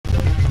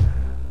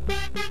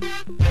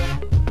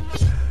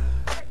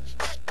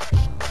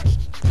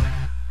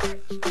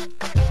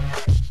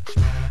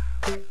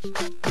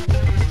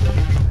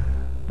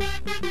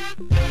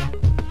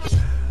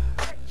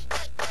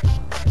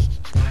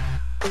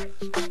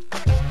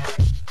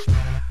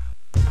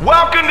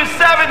Welcome to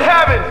Seventh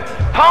Heaven,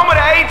 home of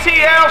the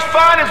ATL's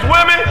finest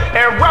women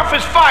and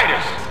roughest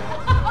fighters.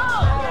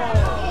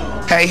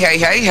 Hey, hey,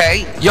 hey,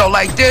 hey. Yo,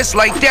 like this,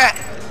 like that.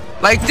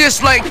 Like this,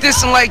 and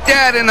like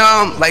that, and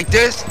like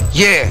this.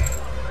 Yeah.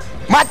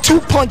 My 2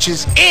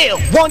 punches, ill.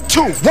 1,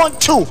 2, 1,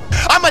 2.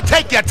 I'ma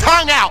take your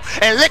tongue out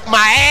and lick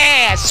my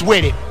ass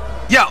with it.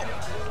 Yo,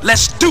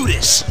 let's do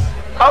this.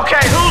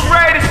 Okay, who's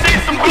ready to see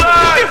some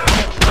blood?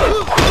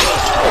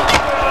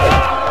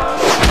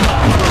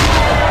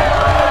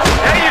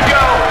 There you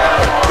go.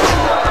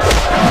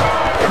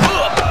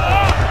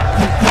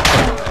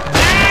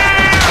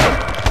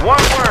 Yeah.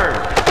 One word.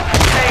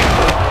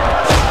 Painful.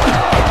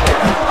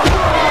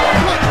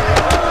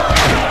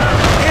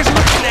 Here's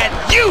looking at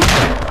you.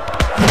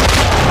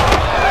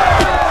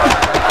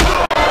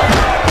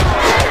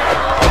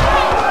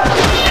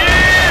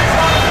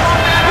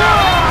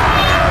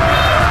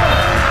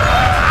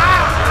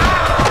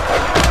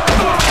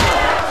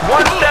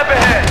 One step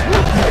ahead.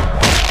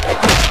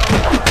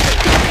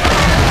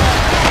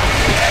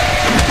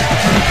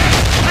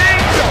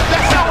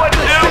 That's how the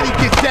city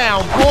gets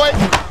down, boy.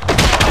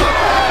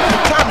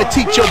 Time to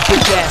teach your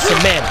bitch ass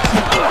some manners.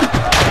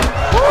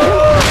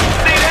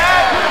 See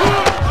that?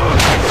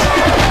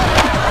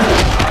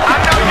 I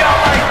know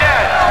y'all like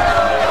that.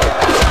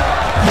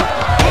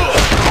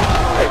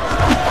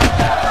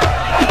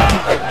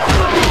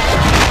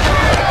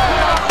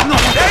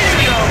 There you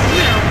go.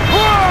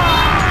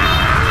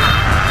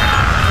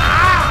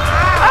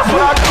 That's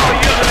what I call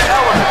using the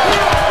element.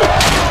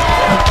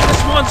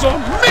 This one's on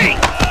me.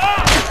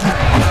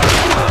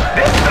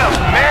 This stuff's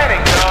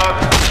manic, dog.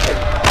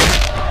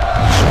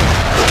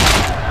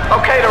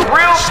 Okay, the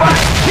real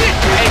fight.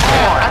 Hey,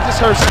 man, I just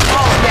heard some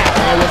snap,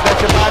 man. Was that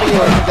your body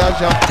or you got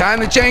your... Time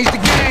to change the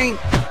game.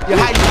 Your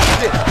height is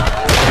this?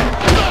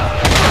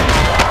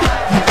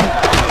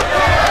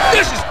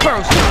 This is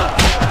personal.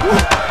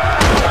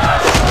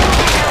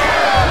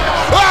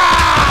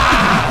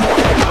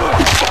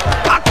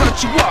 I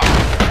cut you off.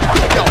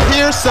 Yo,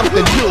 here's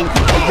something new.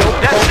 Yo,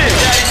 That's it,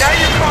 Daddy. Now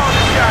you're calling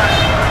the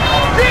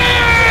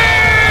shot.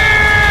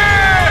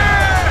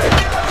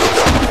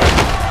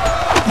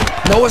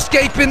 No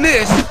escaping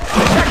this.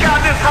 Check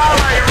out this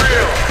highlight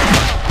reel.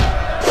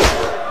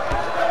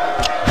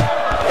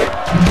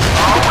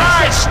 All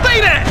right,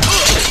 Stay there.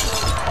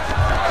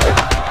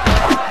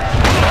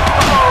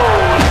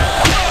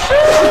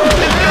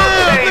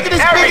 look at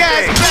this big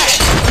ass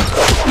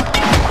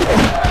back.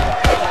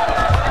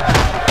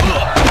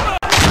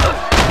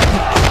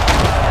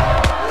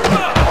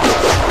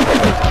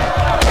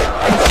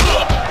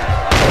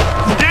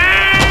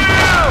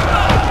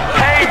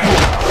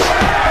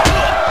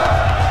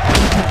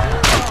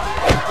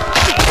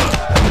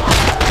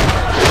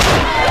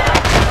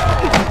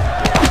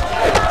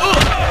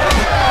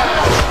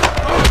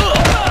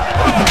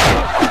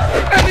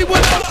 Anyone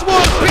else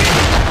want a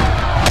piece?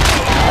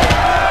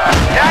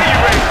 now you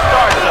ready to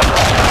start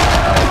something.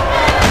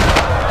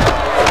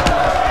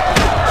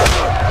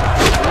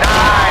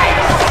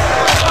 Nice.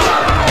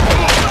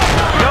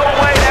 No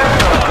way, that's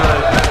so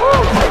good.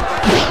 Woo.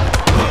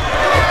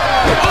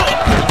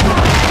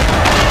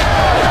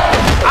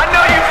 I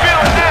know you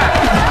feeling that.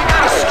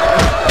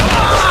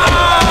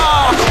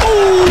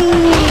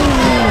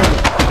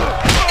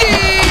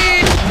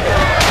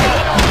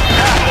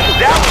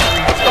 That was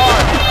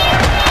retarded.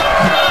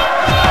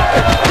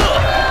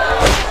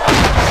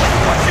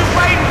 What you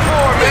waiting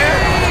for, man?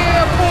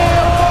 Yeah,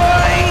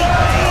 boy.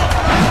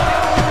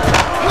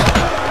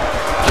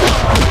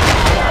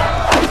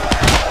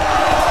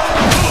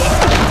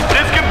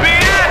 This could be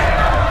it.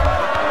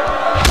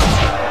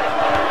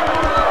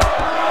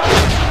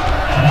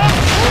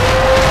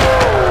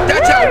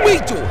 That's how we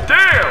do it.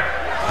 Damn.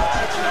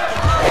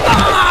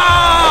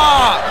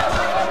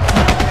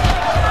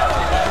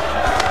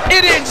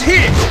 It ends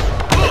here.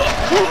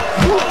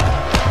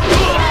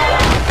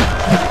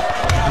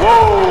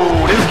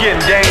 Whoa, this is getting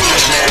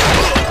dangerous, man.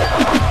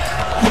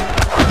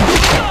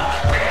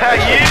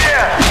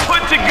 Yeah,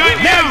 put to good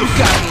Now you use.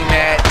 got me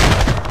mad.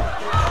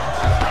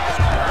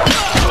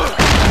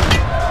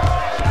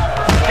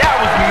 That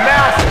was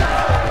massive.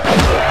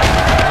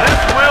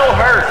 This will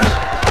hurt.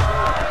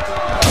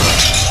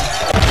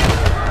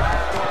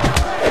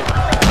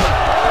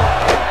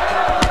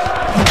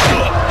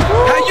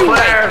 How you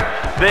Claire,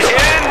 like? the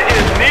end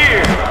is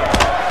near.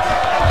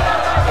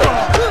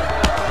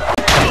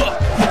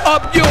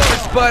 Up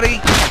yours,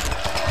 buddy.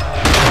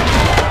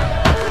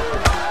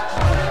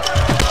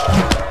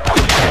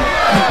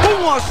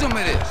 Who wants some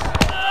of this?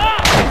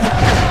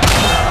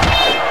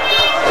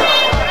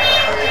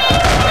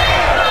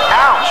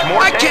 Ouch,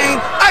 more I damage. came,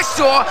 I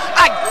saw,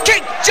 I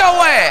kicked your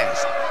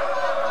ass.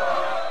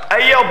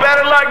 Hey, yo,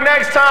 better luck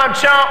next time,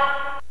 chump.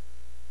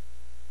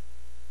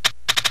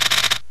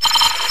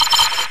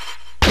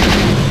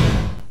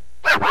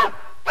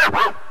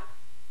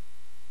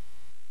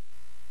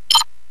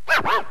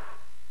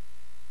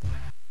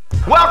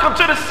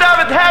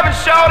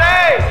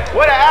 shorty,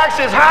 where the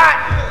action's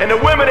hot and the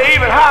women are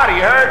even hotter,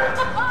 you heard?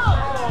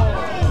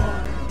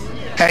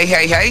 Hey,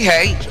 hey, hey,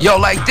 hey. Yo,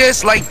 like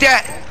this, like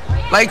that.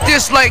 Like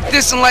this,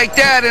 and like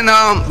that, and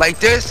like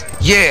this.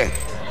 Yeah.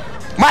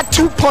 My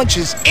 2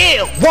 punches,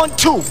 ill. 1,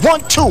 2,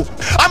 1, 2.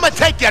 I'ma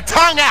take your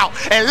tongue out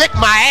and lick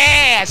my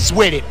ass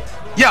with it.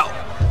 Yo,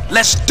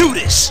 let's do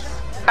this.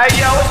 Hey,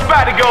 yo, it's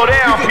about to go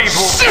down, people.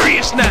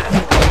 Serious now.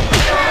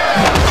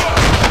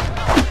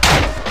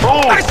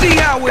 Ooh, I see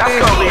how it that's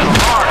is. gonna be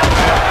hard.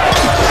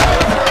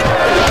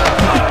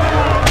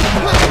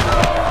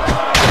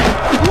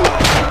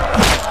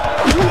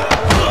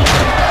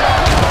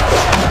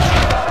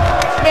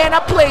 Man, I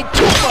played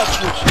too much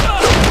with you.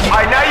 All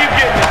right, now you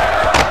getting it.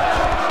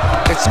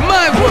 It's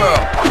my world.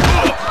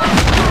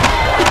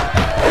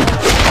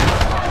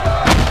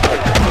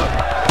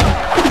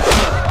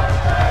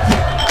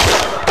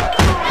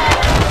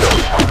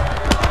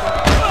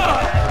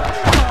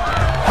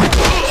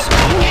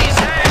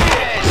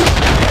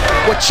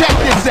 Well, check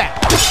this out.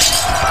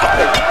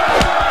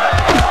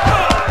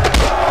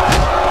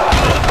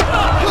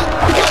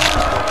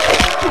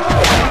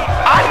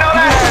 I know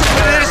that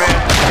shit, man.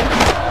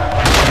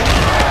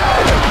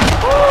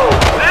 Ooh,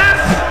 this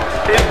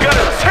is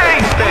gonna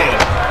change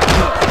things.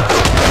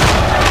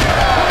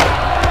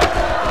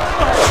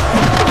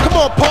 Come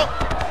on, punk.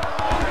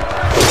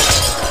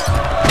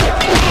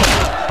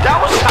 That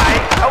was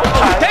tight. That was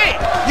tight. Hey,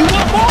 you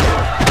want more?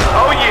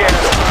 Oh yeah,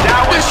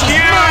 that was This is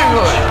huge. my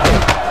hood.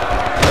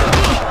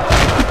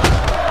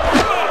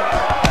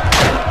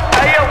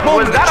 Hey yo,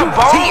 was that a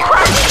bone here.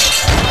 crack?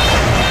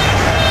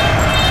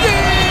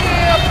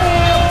 Yeah,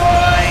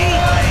 boy.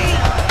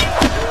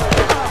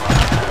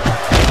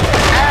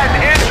 Add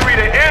injury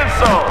to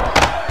insult.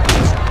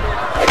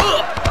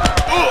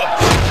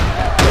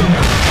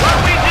 What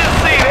we just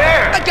see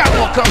there? I got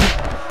one coming.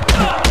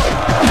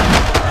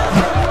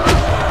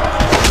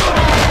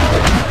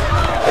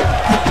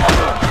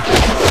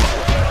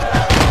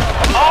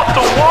 Off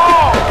the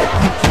wall.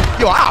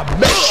 Yo, I'll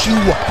mess you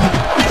up.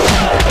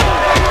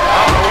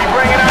 We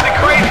bringing out the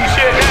crazy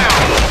shit now.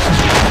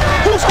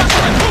 Who's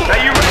hustling who? Now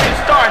you ready to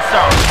start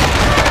something?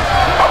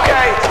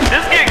 Okay,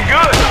 this getting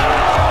good.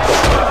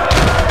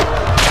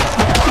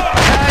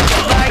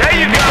 There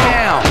you go.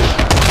 Now.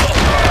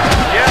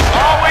 Yes,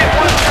 always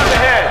one step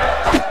ahead.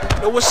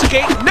 Yo, what's the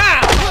gate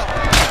now?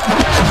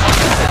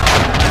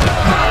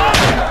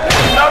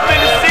 Nothing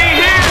to see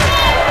here.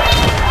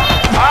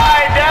 All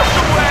right, that's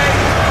the way.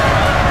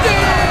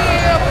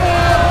 Yeah,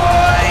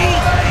 boy.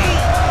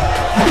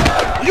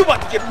 You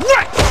about to get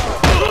wrecked.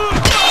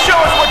 Show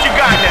us what you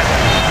got now.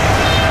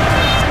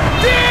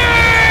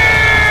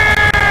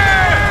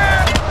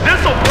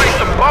 This'll break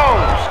some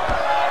bones.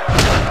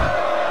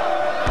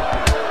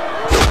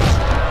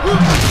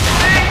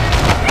 See?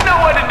 You know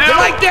what to do. You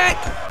like that?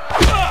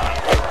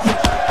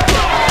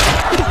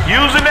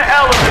 Using the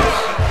elements.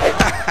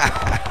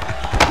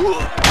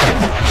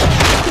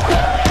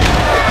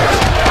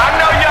 I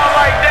know y'all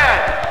like that.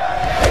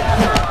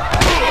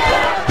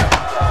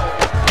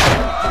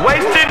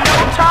 Wasting no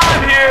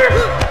time here.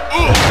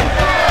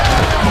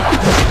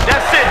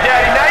 That's it,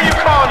 Daddy. Now you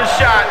calling the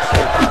shots.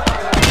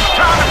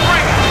 Time to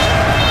bring it.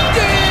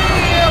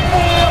 Yeah,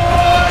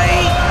 boy.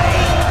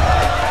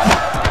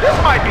 This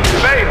might be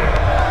fatal.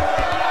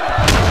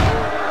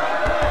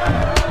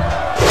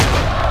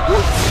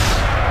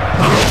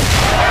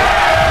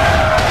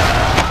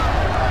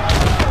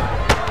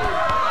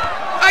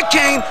 I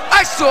came,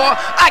 I saw,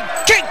 I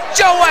kicked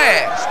your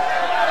ass.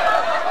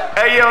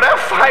 Hey, yo, that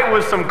fight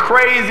was some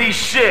crazy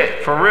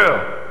shit, for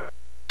real.